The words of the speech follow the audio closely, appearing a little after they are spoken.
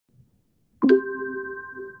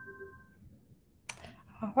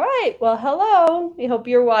All right. Well, hello. We hope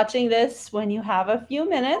you're watching this when you have a few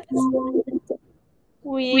minutes.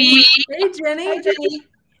 Hey, Jenny. Hi, Jenny.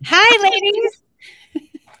 Hi, ladies.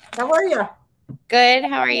 How are you? Good.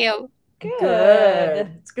 How are you? Good.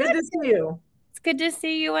 It's good to see you. It's good to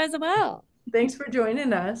see you as well. Thanks for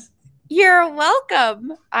joining us. You're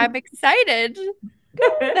welcome. I'm excited.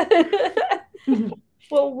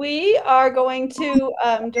 Well, we are going to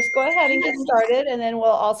just go ahead and get started, and then we'll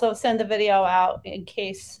also send the video out in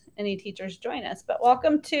case any teachers join us. But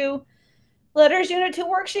welcome to LETRS Unit 2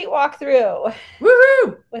 Worksheet Walkthrough.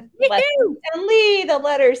 Woohoo! With Leslie and Lee, the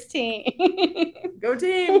LETRS team. Go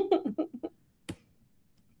team!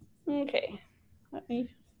 Okay, let me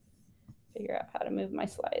figure out how to move my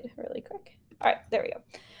slide really quick. All right, there we go.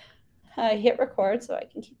 Hit record so I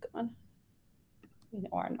can keep going. We know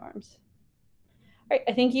our norms. All right,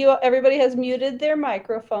 I think everybody has muted their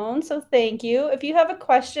microphone, so thank you. If you have a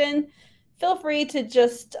question, feel free to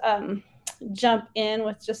just jump in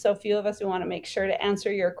with just so few of us. We want to make sure to answer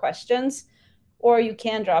your questions, or you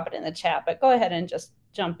can drop it in the chat, but go ahead and just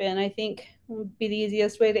jump in. I think would be the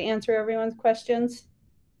easiest way to answer everyone's questions.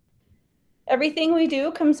 Everything we do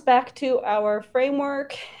comes back to our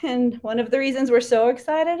framework, and one of the reasons we're so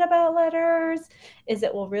excited about LETRS is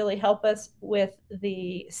it will really help us with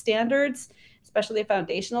the standards, especially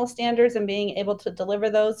foundational standards, and being able to deliver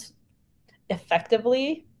those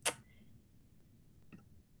effectively.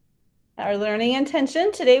 Our learning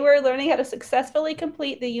intention. Today we're learning how to successfully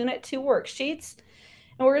complete the Unit 2 worksheets.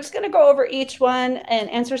 And we're just going to go over each one and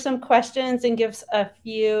answer some questions and give a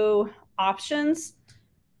few options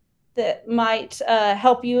that might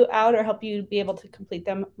help you out or help you be able to complete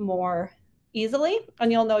them more easily.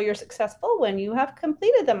 And you'll know you're successful when you have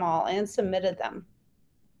completed them all and submitted them.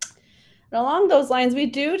 And along those lines, we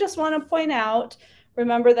do just want to point out,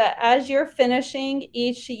 remember that as you're finishing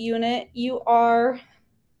each unit, you are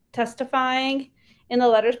testifying in the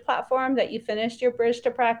LETRS platform that you finished your Bridge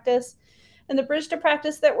to Practice. And the Bridge to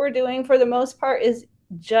Practice that we're doing for the most part is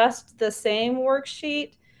just the same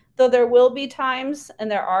worksheet, though there will be times, and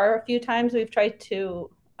there are a few times we've tried to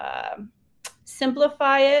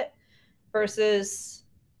simplify it versus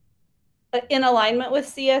in alignment with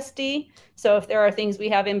CSD. So if there are things we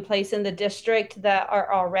have in place in the district that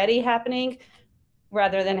are already happening,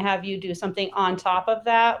 rather than have you do something on top of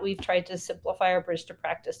that, we've tried to simplify our Bridge to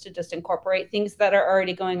Practice to just incorporate things that are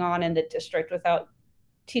already going on in the district without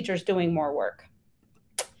teachers doing more work.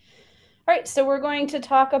 All right, so we're going to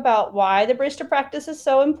talk about why the Bridge to Practice is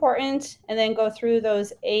so important, and then go through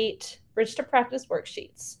those 8 Bridge to Practice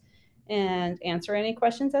worksheets and answer any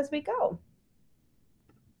questions as we go.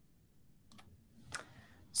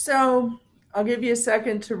 So I'll give you a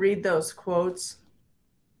second to read those quotes.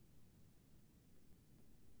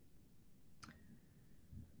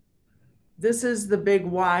 This is the big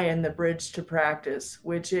why in the Bridge to Practice,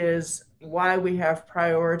 which is why we have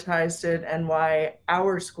prioritized it and why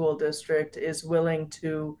our school district is willing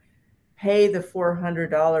to pay the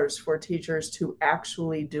 $400 for teachers to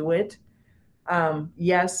actually do it.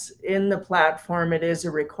 Yes, in the platform, it is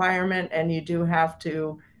a requirement, and you do have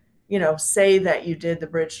to, say that you did the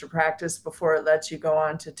Bridge to Practice before it lets you go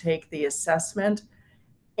on to take the assessment.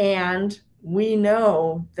 And we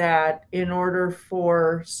know that in order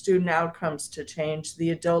for student outcomes to change,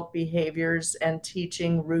 the adult behaviors and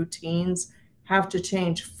teaching routines have to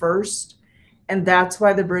change first. And that's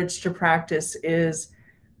why the Bridge to Practice is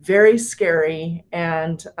very scary.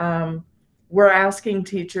 And we're asking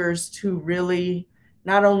teachers to really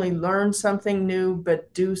not only learn something new,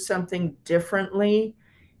 but do something differently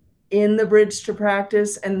in the Bridge to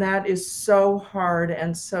Practice. And that is so hard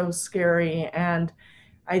and so scary. And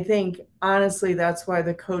I think, honestly, that's why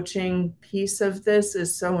the coaching piece of this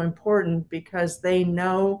is so important, because they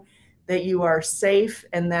know that you are safe,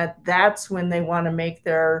 and that's when they want to make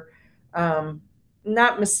their,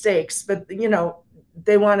 not mistakes, but,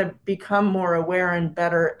 they want to become more aware and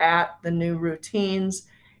better at the new routines,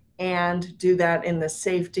 and do that in the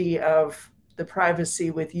safety of the privacy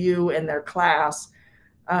with you and their class.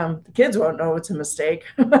 The kids won't know it's a mistake.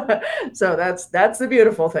 So that's the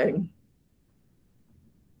beautiful thing.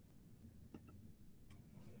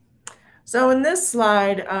 So in this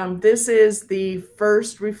slide, this is the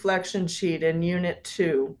first reflection sheet in Unit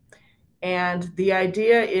 2. And the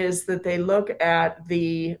idea is that they look at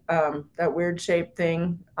the that weird shaped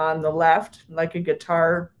thing on the left, like a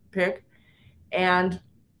guitar pick, and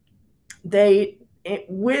they,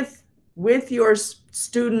 with your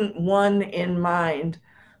student 1 in mind,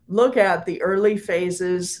 look at the early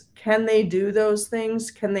phases. Can they do those things?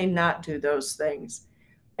 Can they not do those things?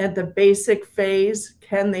 At the basic phase,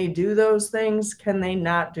 can they do those things? Can they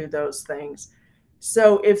not do those things?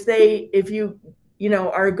 So if you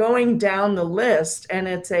are going down the list and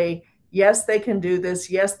it's a, yes, they can do this,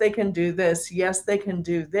 yes, they can do this, yes, they can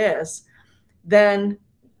do this, then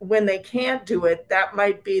when they can't do it, that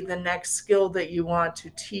might be the next skill that you want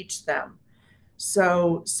to teach them.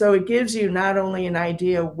 So it gives you not only an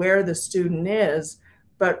idea where the student is,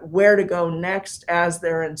 but where to go next as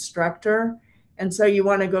their instructor. And so you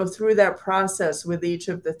want to go through that process with each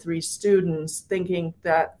of the 3 students, thinking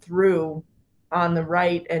that through on the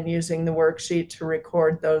right and using the worksheet to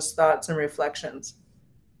record those thoughts and reflections.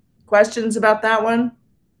 Questions about that one?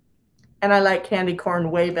 And I like candy corn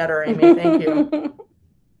way better, Amy. Thank you.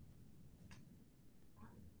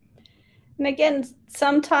 And again,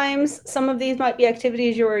 sometimes some of these might be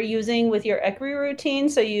activities you are using with your ECRI routine,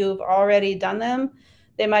 so you've already done them.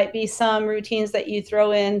 There might be some routines that you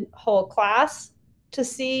throw in whole class to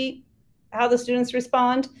see how the students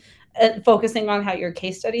respond, focusing on how your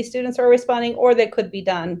case study students are responding, or they could be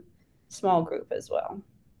done small group as well.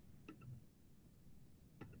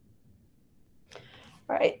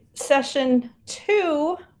 All right, session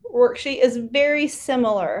 2 worksheet is very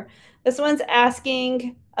similar. This one's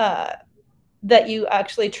asking that you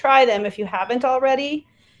actually try them if you haven't already.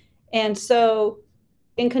 And so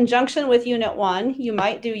in conjunction with Unit 1, you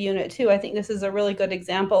might do Unit 2. I think this is a really good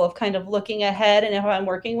example of kind of looking ahead, and if I'm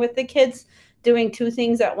working with the kids, doing 2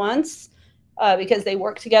 things at once because they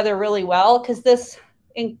work together really well, because this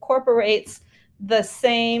incorporates the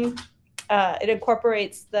same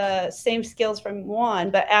skills from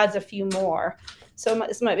 1, but adds a few more. So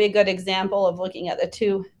this might be a good example of looking at the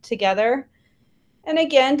 2 together. And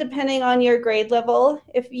again, depending on your grade level,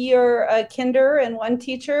 if you're a kinder and 1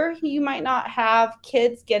 teacher, you might not have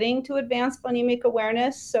kids getting to advanced phonemic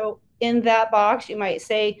awareness. So in that box, you might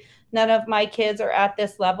say, none of my kids are at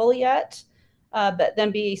this level yet, but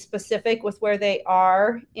then be specific with where they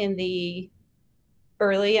are in the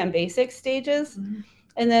early and basic stages. Mm-hmm.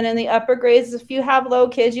 And then in the upper grades, if you have low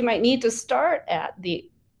kids, you might need to start at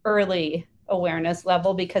the early awareness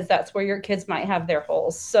level because that's where your kids might have their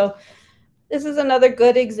holes. So this is another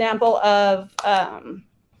good example of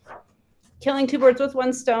killing 2 birds with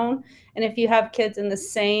 1 stone. And if you have kids in the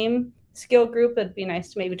same skill group, it'd be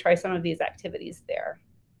nice to maybe try some of these activities there.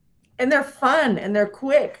 And they're fun and they're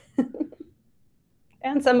quick.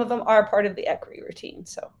 And some of them are part of the ECRI routine.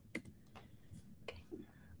 So, okay.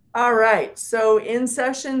 All right. So in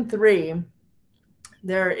session 3,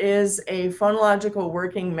 there is a phonological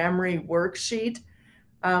working memory worksheet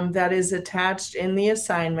that is attached in the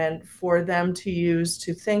assignment for them to use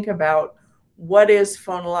to think about what is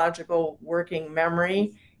phonological working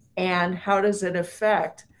memory and how does it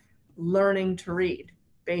affect learning to read,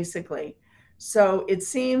 basically. So it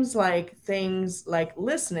seems like things like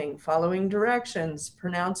listening, following directions,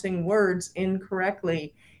 pronouncing words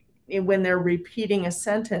incorrectly when they're repeating a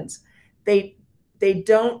sentence, they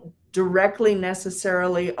don't directly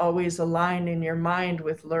necessarily always align in your mind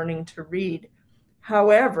with learning to read.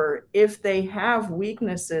 However, if they have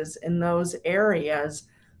weaknesses in those areas,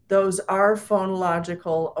 those are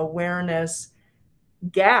phonological awareness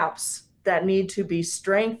gaps that need to be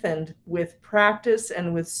strengthened with practice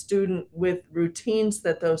and with routines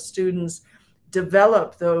that those students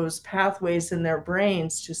develop those pathways in their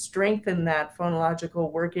brains to strengthen that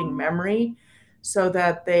phonological working memory so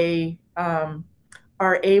that they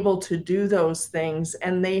are able to do those things.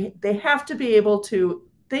 And they have to be able to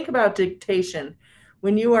think about dictation.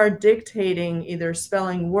 When you are dictating either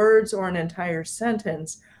spelling words or an entire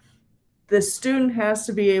sentence, the student has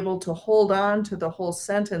to be able to hold on to the whole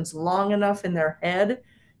sentence long enough in their head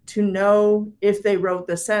to know if they wrote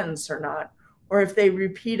the sentence or not, or if they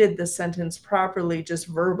repeated the sentence properly just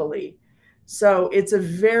verbally. So it's a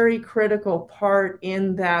very critical part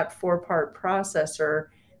in that 4-part processor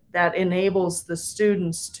that enables the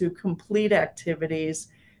students to complete activities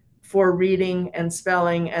for reading and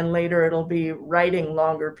spelling, and later it'll be writing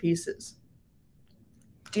longer pieces.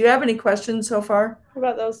 Do you have any questions so far? What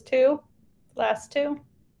about those 2? Last 2?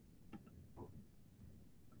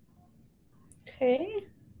 Okay.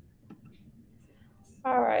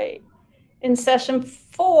 All right. In session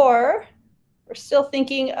 4, we're still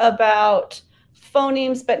thinking about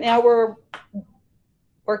phonemes, but now we're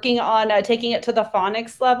working on taking it to the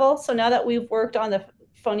phonics level. So now that we've worked on the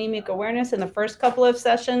phonemic awareness in the first couple of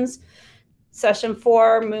sessions, session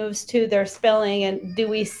 4 moves to their spelling. And do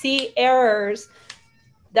we see errors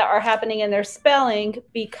that are happening in their spelling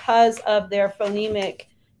because of their phonemic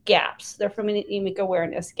gaps, their phonemic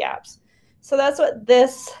awareness gaps? So that's what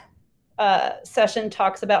this session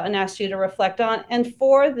talks about and asks you to reflect on. And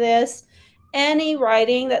for this, any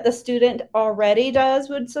writing that the student already does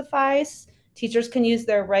would suffice. Teachers can use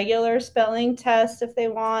their regular spelling test if they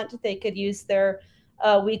want. They could use their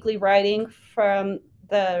weekly writing from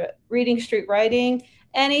the Reading Street Writing,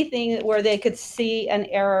 anything where they could see an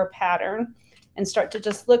error pattern and start to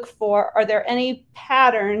just look for, are there any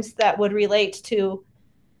patterns that would relate to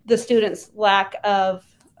the student's lack of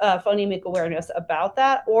phonemic awareness about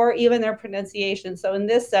that, or even their pronunciation. So in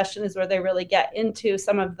this session is where they really get into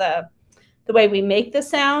some of the way we make the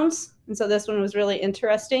sounds. And so this one was really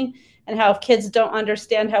interesting, and how if kids don't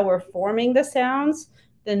understand how we're forming the sounds,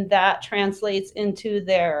 then that translates into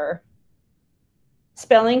their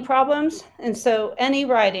spelling problems. And so any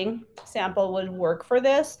writing sample would work for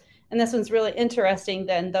this. And this one's really interesting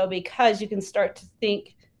then, though, because you can start to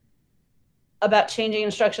think about changing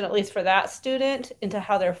instruction, at least for that student, into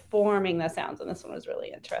how they're forming the sounds. And this one was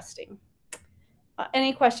really interesting.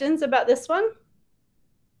 Any questions about this one?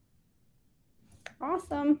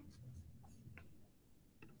 Awesome.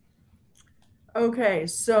 Okay,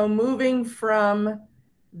 so moving from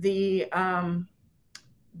the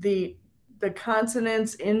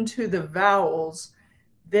consonants into the vowels,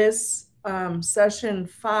 this session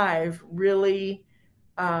 5 really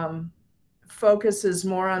focuses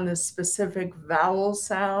more on the specific vowel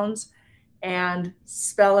sounds and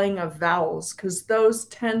spelling of vowels, because those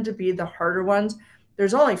tend to be the harder ones.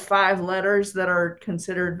 There's only 5 letters that are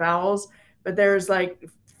considered vowels, but there's like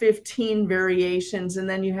 15 variations, and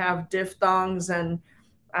then you have diphthongs and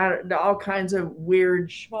all kinds of weird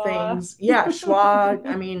Schwa. Things. Yeah, schwa.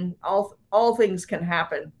 I mean, all things can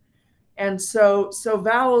happen. And so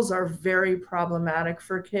vowels are very problematic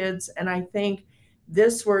for kids. And I think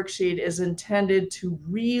this worksheet is intended to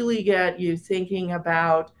really get you thinking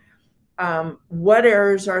about what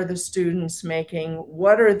errors are the students making?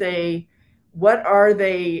 What are they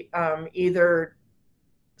either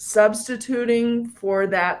substituting for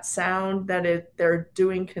that sound that they're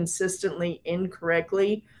doing consistently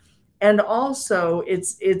incorrectly? And also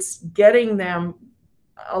it's getting them,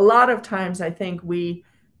 a lot of times I think we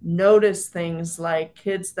notice things like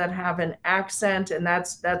kids that have an accent, and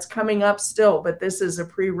that's coming up still, but this is a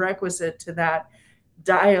prerequisite to that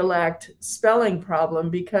dialect spelling problem,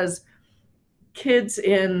 because kids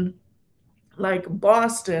in like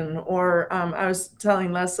Boston, or I was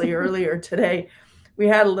telling Leslie earlier today, we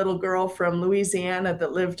had a little girl from Louisiana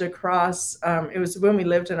that lived across, it was when we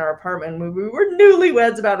lived in our apartment. We were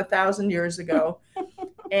newlyweds about 1,000 years ago.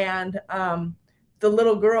 And the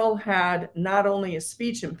little girl had not only a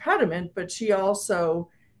speech impediment, but she also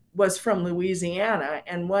was from Louisiana.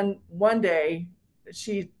 And one day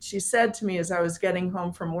she said to me, as I was getting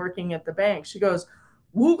home from working at the bank, she goes,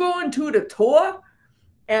 "Who going to the tour?"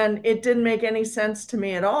 And it didn't make any sense to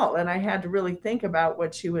me at all. And I had to really think about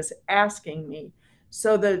what she was asking me.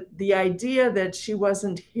 So the idea that she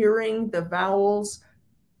wasn't hearing the vowels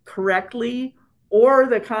correctly or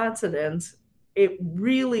the consonants, it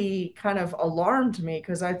really kind of alarmed me,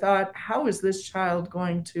 because I thought, how is this child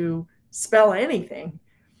going to spell anything?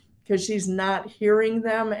 Because she's not hearing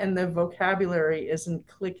them and the vocabulary isn't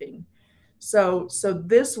clicking. So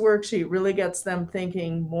this worksheet really gets them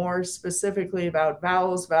thinking more specifically about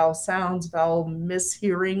vowels, vowel sounds, vowel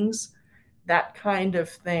mishearings, that kind of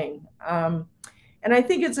thing. And I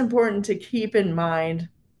think it's important to keep in mind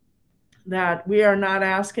that we are not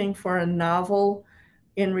asking for a novel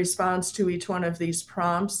in response to each one of these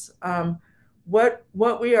prompts. What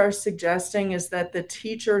we are suggesting is that the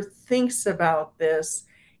teacher thinks about this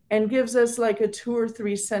and gives us like a 2 or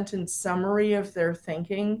 3 sentence summary of their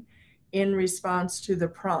thinking in response to the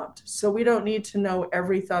prompt. So we don't need to know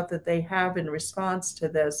every thought that they have in response to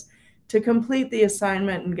this to complete the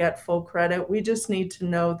assignment and get full credit. We just need to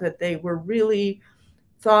know that they were really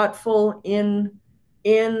thoughtful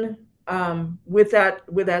with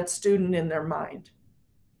that student in their mind.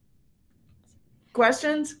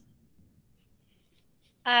 Questions?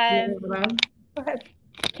 Go ahead.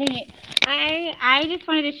 I just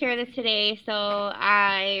wanted to share this today. So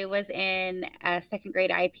I was in a 2nd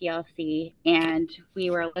grade IPLC, and we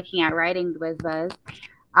were looking at writing the whiz-buzz.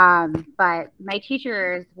 But my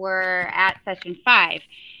teachers were at session 5,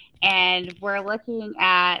 and we're looking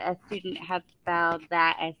at a student had spelled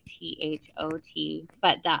that as THOT,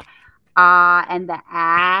 but the and the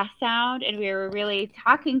sound, and we were really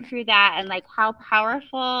talking through that and like how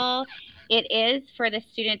powerful it is for the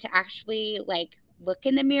student to actually like look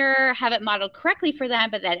in the mirror, have it modeled correctly for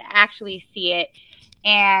them, but then actually see it.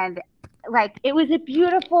 And like it was a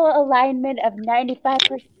beautiful alignment of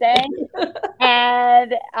 95%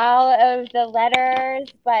 and all of the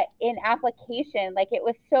letters, but in application, like it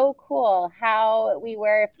was so cool how we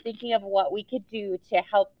were thinking of what we could do to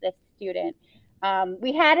help the student.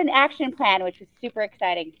 We had an action plan, which was super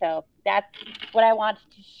exciting. So that's what I wanted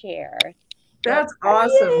to share. That's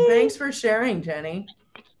awesome. Yay. Thanks for sharing, Jenny.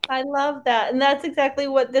 I love that. And that's exactly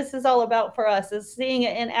what this is all about for us, is seeing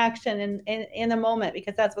it in action and in the moment,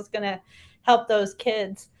 because that's what's going to help those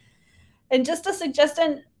kids. And just a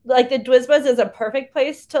suggestion, like the DWSBUS is a perfect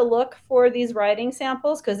place to look for these writing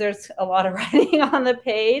samples, because there's a lot of writing on the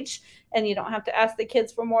page and you don't have to ask the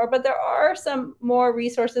kids for more. But there are some more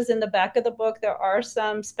resources in the back of the book. There are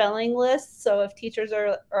some spelling lists. So if teachers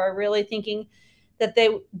are really thinking that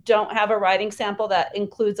they don't have a writing sample that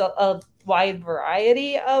includes a wide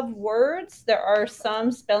variety of words, there are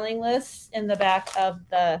some spelling lists in the back of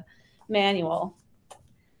the manual.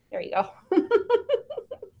 There you go.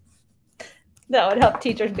 That would help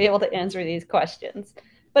teachers be able to answer these questions.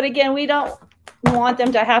 But again, we don't want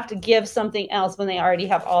them to have to give something else when they already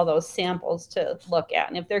have all those samples to look at.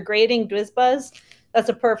 And if they're grading DWSBUS, that's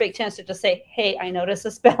a perfect chance to just say, hey, I noticed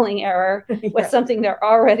a spelling error with something they're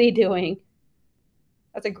already doing.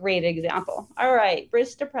 That's a great example. All right,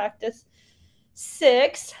 Bridge to Practice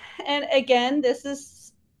 6. And again, this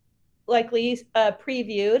is likely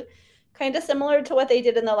previewed, kind of similar to what they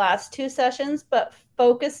did in the last 2 sessions, but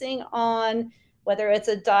focusing on whether it's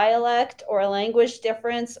a dialect or a language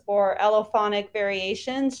difference or allophonic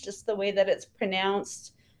variations, just the way that it's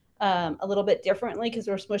pronounced a little bit differently because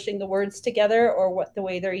we're smushing the words together, or what the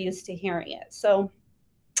way they're used to hearing it. So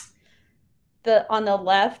on the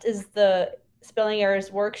left is the spelling errors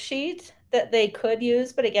worksheet that they could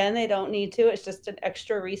use, but again, they don't need to. It's just an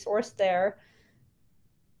extra resource there.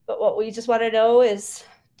 But what we just want to know is,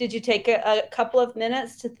 did you take a couple of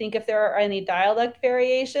minutes to think if there are any dialect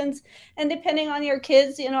variations? And depending on your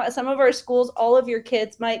kids, you know, at some of our schools, all of your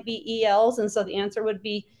kids might be ELs. And so the answer would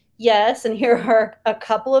be yes. And here are a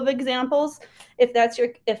couple of examples. If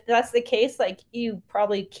that's the case, like, you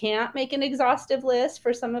probably can't make an exhaustive list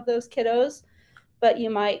for some of those kiddos, but you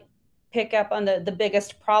might pick up on the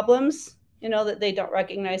biggest problems, you know, that they don't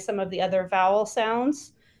recognize some of the other vowel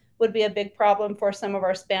sounds would be a big problem for some of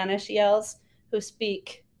our Spanish ELs who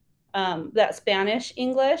speak that Spanish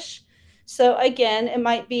English. So again, it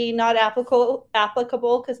might be not applicable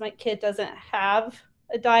because my kid doesn't have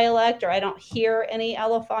a dialect, or I don't hear any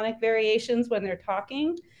allophonic variations when they're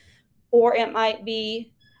talking. Or it might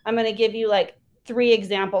be, I'm going to give you like 3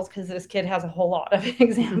 examples because this kid has a whole lot of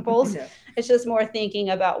examples. Yeah. It's just more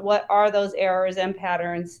thinking about what are those errors and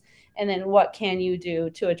patterns, and then what can you do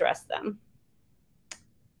to address them.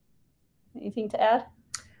 Anything to add?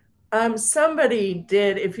 Somebody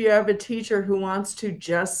did, if you have a teacher who wants to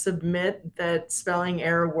just submit that spelling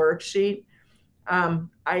error worksheet,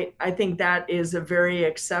 I think that is a very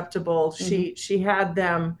acceptable. Mm-hmm. She had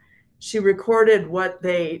them, she recorded what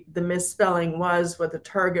the misspelling was, what the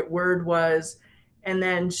target word was, and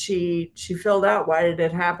then she filled out, why did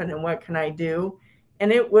it happen and what can I do?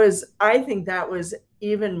 And it was, I think that was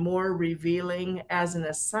even more revealing as an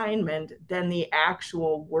assignment than the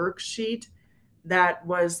actual worksheet that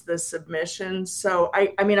was the submission. So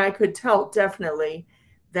I mean, I could tell definitely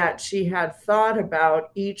that she had thought about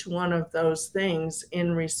each one of those things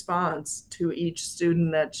in response to each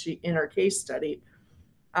student that she in her case study.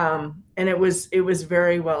 And it was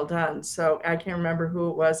very well done. So I can't remember who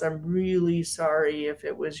it was. I'm really sorry if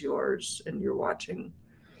it was yours and you're watching.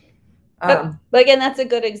 But again, that's a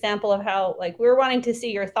good example of how, like, we're wanting to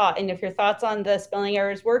see your thought. And if your thought's on the spelling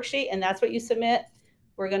errors worksheet and that's what you submit,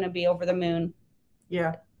 we're going to be over the moon.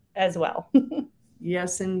 Yeah. As well.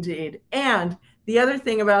 Yes, indeed. And the other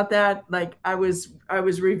thing about that, like I was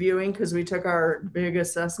reviewing because we took our big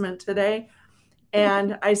assessment today.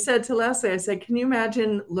 And I said to Leslie, I said, can you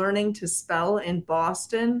imagine learning to spell in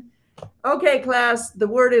Boston? Okay, class, the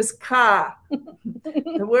word is car.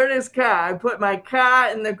 The word is car. I put my car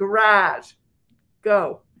in the garage.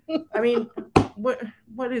 Go. I mean,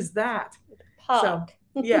 what is that? Park.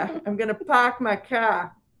 So, yeah, I'm going to park my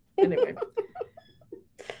car. Anyway.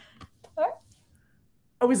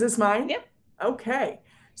 Oh, is this mine? Yep. Okay.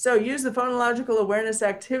 So use the phonological awareness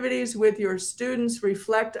activities with your students.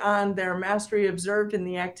 Reflect on their mastery observed in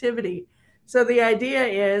the activity. So the idea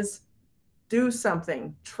is do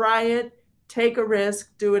something. Try it. Take a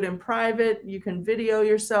risk. Do it in private. You can video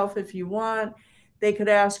yourself if you want. They could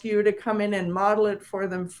ask you to come in and model it for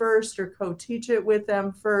them first, or co-teach it with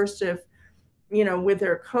them first. If, you know, with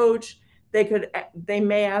their coach, they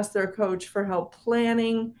may ask their coach for help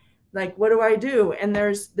planning. Like, what do I do? And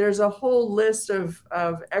there's a whole list of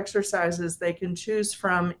exercises they can choose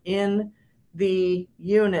from in the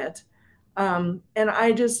unit. And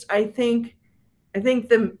I think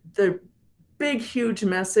the big, huge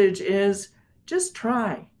message is just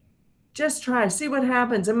try. Just try, see what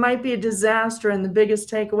happens. It might be a disaster, and the biggest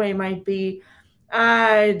takeaway might be,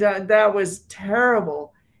 that was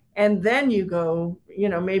terrible. And then you go,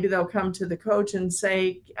 maybe they'll come to the coach and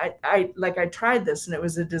say, I tried this and it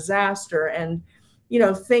was a disaster. And,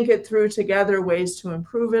 think it through together, ways to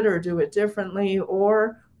improve it or do it differently.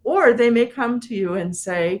 Or they may come to you and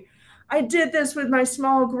say, I did this with my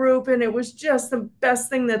small group and it was just the best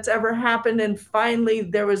thing that's ever happened. And finally,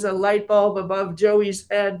 there was a light bulb above Joey's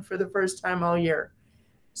head for the first time all year.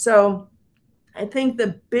 So I think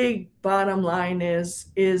the big bottom line is,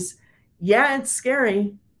 yeah, it's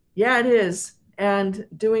scary. Yeah, it is. And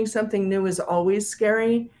doing something new is always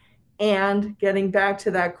scary. And getting back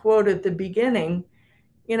to that quote at the beginning,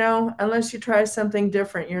 unless you try something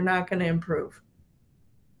different, you're not going to improve.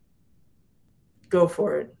 Go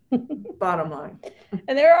for it. Bottom line.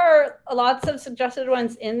 And there are lots of suggested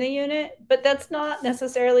ones in the unit, but that's not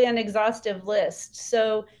necessarily an exhaustive list.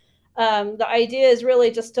 So the idea is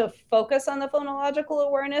really just to focus on the phonological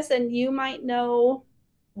awareness, and you might know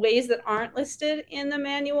ways that aren't listed in the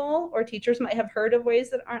manual, or teachers might have heard of ways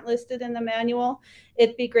that aren't listed in the manual.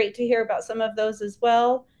 It'd be great to hear about some of those as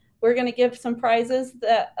well. We're going to give some prizes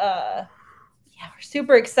that, we're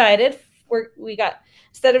super excited. We got,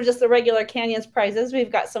 instead of just the regular Canyons prizes,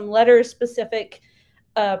 we've got some LETRS specific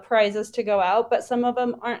prizes to go out, but some of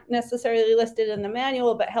them aren't necessarily listed in the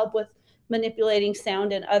manual, but help with manipulating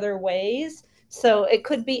sound in other ways. So it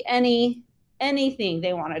could be anything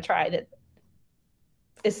they want to try that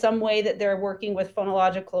is some way that they're working with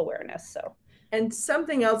phonological awareness. So, and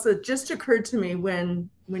something else that just occurred to me when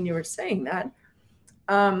you were saying that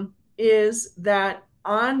is that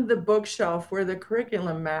on the bookshelf where the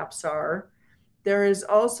curriculum maps are, there is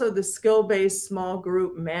also the skill-based small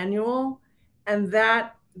group manual, and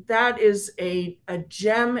that is a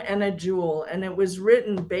gem and a jewel, and it was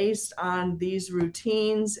written based on these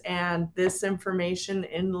routines and this information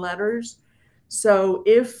in LETRS. So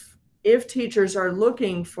if teachers are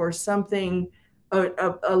looking for something,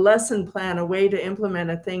 a lesson plan, a way to implement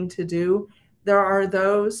a thing to do, there are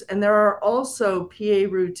those, and there are also PA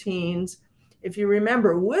routines. If you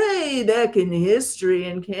remember way back in history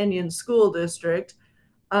in Canyon School District,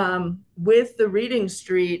 with the Reading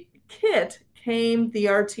Street kit came the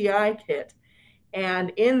RTI kit.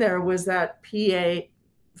 And in there was that PA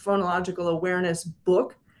phonological awareness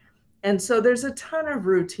book. And so there's a ton of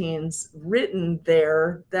routines written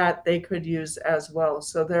there that they could use as well.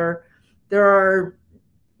 So there are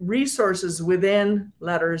resources within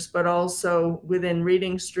LETRS, but also within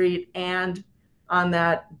Reading Street and on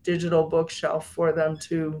that digital bookshelf for them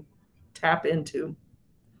to tap into.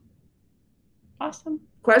 Awesome.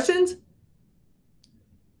 Questions?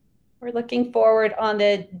 We're looking forward on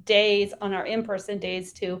the days, on our in-person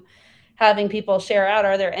days, to having people share out,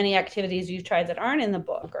 are there any activities you've tried that aren't in the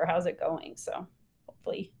book, or how's it going? So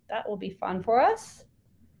hopefully that will be fun for us.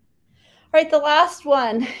 All right, the last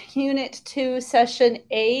one, Unit 2, Session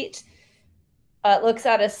 8, looks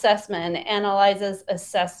at assessment, analyzes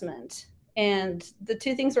assessment. And the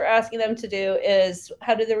two things we're asking them to do is,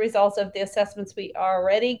 how do the results of the assessments we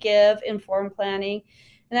already give inform planning?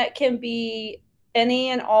 And that can be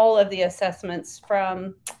any and all of the assessments,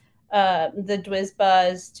 from the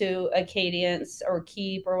DWISBuzz to Acadience or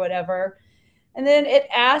Keep or whatever. And then it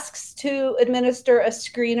asks to administer a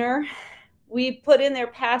screener. We put in there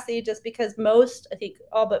PASI just because most, I think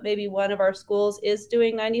all but maybe one of our schools is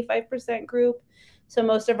doing 95% group. So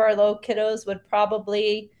most of our low kiddos would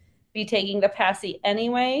probably be taking the PASI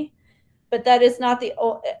anyway. But that is not the,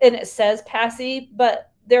 and it says PASI,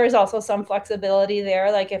 but there is also some flexibility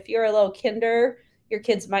there. Like if you're a low kinder, your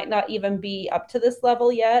kids might not even be up to this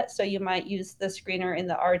level yet. So you might use the screener in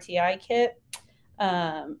the RTI kit.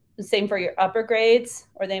 Same for your upper grades,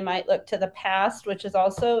 or they might look to the past, which is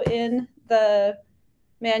also in the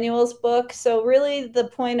manuals book. So really the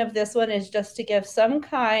point of this one is just to give some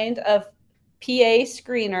kind of PA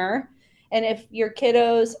screener. And if your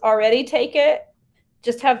kiddos already take it,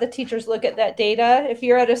 just have the teachers look at that data. If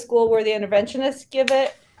you're at a school where the interventionists give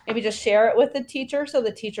it, maybe just share it with the teacher so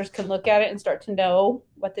the teachers can look at it and start to know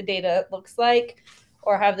what the data looks like,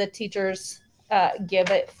 or have the teachers give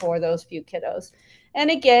it for those few kiddos. And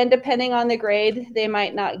again, depending on the grade, they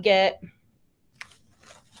might not get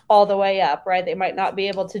all the way up, right? They might not be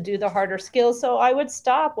able to do the harder skills. So I would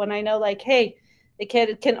stop when I know, like, hey, the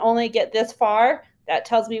kid can only get this far. That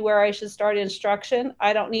tells me where I should start instruction.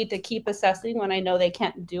 I don't need to keep assessing when I know they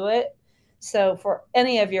can't do it. So for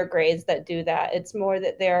any of your grades that do that, it's more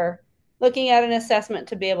that they're looking at an assessment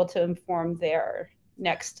to be able to inform their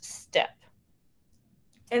next step.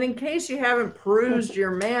 And in case you haven't perused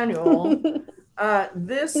your manual,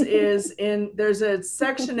 This is there's a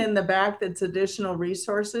section in the back that's additional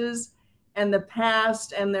resources and the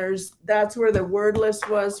past, and that's where the word list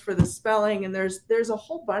was for the spelling, and there's a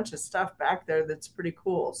whole bunch of stuff back there that's pretty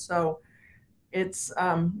cool. So it's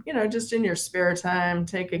just in your spare time,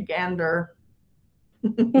 take a gander.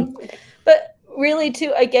 But really,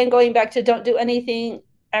 too, again, going back to don't do anything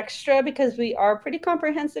extra, because we are pretty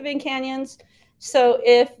comprehensive in Canyons. So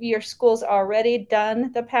if your school's already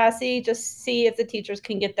done the PASI, just see if the teachers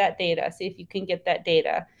can get that data. See if you can get that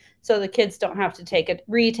data, so the kids don't have to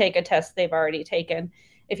retake a test they've already taken.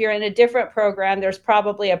 If you're in a different program, there's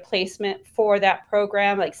probably a placement for that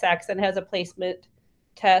program. Like Saxon has a placement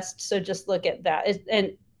test, so just look at that.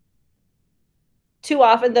 And too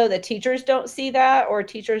often, though, the teachers don't see that, or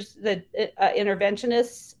teachers, the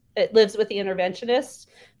interventionists, it lives with the interventionists.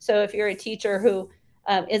 So if you're a teacher who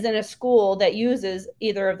is in a school that uses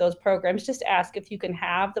either of those programs, just ask if you can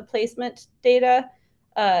have the placement data,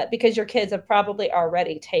 because your kids have probably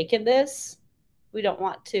already taken this. We don't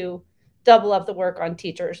want to double up the work on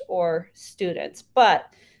teachers or students,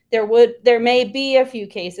 but there may be a few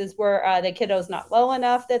cases where the kiddo's not low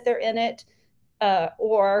enough that they're in it,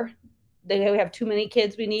 or we have too many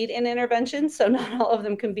kids we need in intervention, so not all of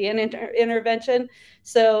them can be in intervention.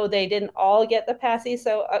 So they didn't all get the PASI.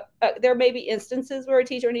 So there may be instances where a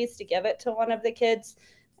teacher needs to give it to one of the kids.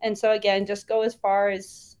 And so again, just go as far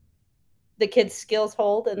as the kids' skills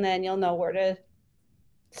hold, and then you'll know where to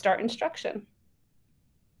start instruction.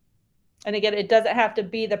 And again, it doesn't have to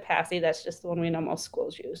be the PASI. That's just the one we know most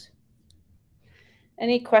schools use.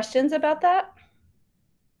 Any questions about that?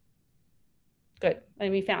 Good.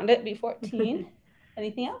 And we found it, B14.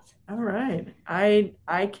 Anything else? All right.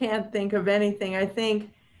 I can't think of anything. I think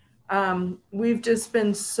we've just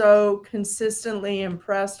been so consistently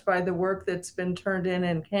impressed by the work that's been turned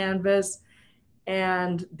in Canvas,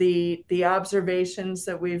 and the observations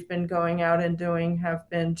that we've been going out and doing have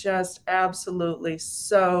been just absolutely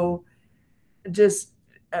so just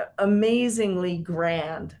amazingly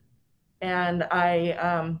grand. And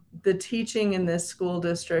the teaching in this school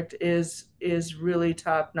district is really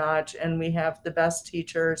top notch, and we have the best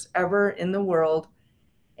teachers ever in the world.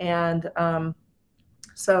 And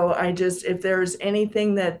so if there's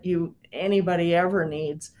anything that anybody ever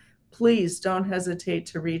needs, please don't hesitate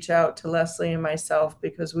to reach out to Leslie and myself,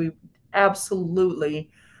 because we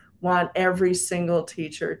absolutely want every single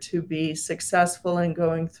teacher to be successful in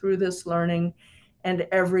going through this learning, and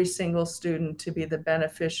every single student to be the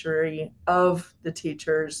beneficiary of the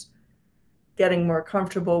teachers getting more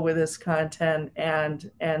comfortable with this content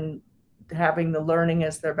and having the learning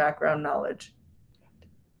as their background knowledge.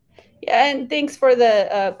 Yeah, and thanks for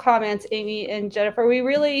the comments, Amy and Jennifer. We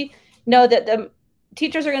really know that the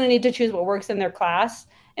teachers are going to need to choose what works in their class.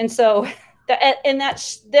 And so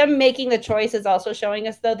that's them making the choice is also showing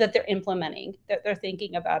us, though, that they're implementing, that they're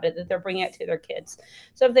thinking about it, that they're bringing it to their kids.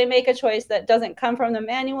 So if they make a choice that doesn't come from the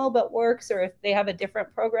manual but works, or if they have a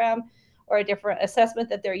different program or a different assessment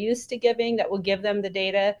that they're used to giving that will give them the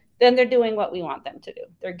data, then they're doing what we want them to do.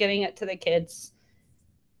 They're getting it to the kids.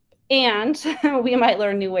 And we might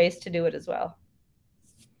learn new ways to do it as well.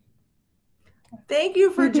 Thank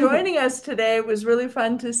you for joining us today. It was really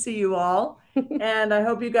fun to see you all, and I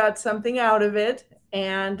hope you got something out of it.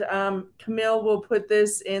 And Camille will put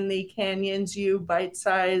this in the Canyons U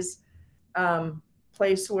bite-size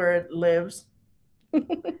place where it lives,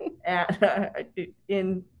 and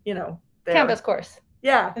in there. Canvas course.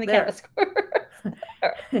 Yeah, in the Canvas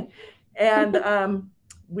course. And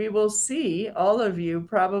we will see all of you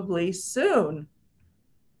probably soon.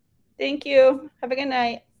 Thank you. Have a good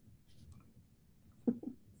night.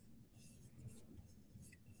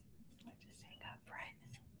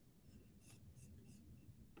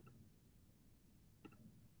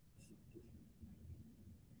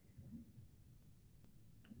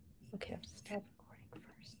 Okay, I'll just stop.